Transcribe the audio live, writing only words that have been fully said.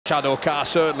Shadow car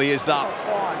certainly is that.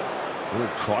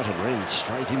 Crichton ran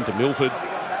straight into Milford.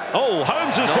 Oh,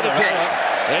 Holmes has put it down.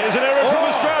 There's an error from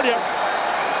Australia.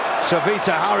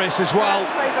 Savita Harris as well.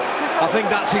 I think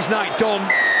that's his night done,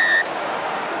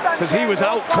 because he was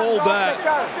out cold there.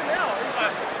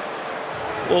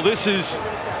 Well, this is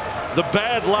the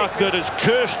bad luck that has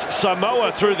cursed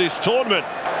Samoa through this tournament.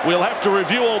 We'll have to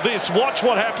review all this. Watch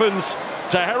what happens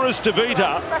to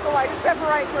Harris-Tavita.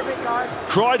 Separate for a bit, guys.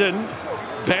 Crichton,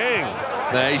 bang.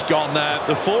 There, he's gone there.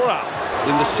 The forearm,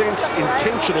 in the sense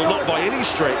intentional, not by any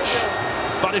stretch.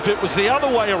 But if it was the other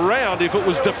way around, if it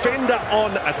was defender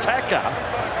on attacker,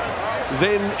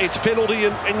 then it's penalty,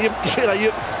 and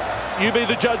you be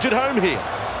the judge at home here.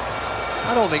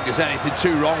 I don't think there's anything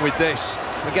too wrong with this.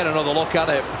 We get another look at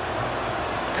it.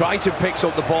 Crichton picks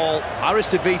up the ball.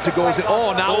 Harris-Tavita goes in.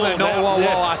 Oh, now then, no,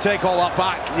 whoa, I take all that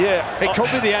back. Yeah. It could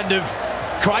be the end of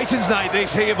Crichton's night,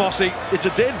 this here, Bossy. It's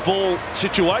a dead ball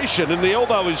situation, and the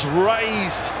elbow is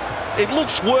raised. It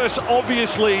looks worse,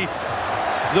 obviously,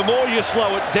 the more you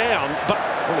slow it down. But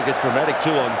I want to get dramatic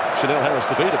too on Chanel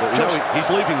Harris-Tavita, but we know he's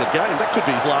leaving the game. That could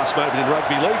be his last moment in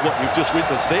rugby league, what we've just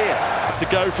witnessed there. To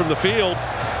go from the field.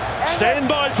 Stand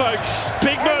by, folks.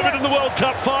 Big moment in the World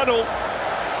Cup final.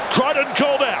 Crichton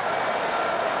called out.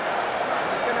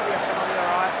 It's going to be a penalty,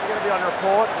 all right? You're going to be on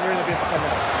report, and you're in the bin for 10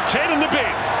 minutes. 10 in the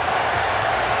bin.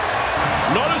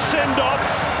 Not a send-off.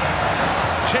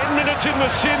 10 minutes in the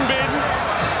sin bin.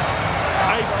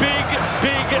 A big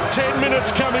 10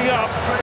 minutes coming up.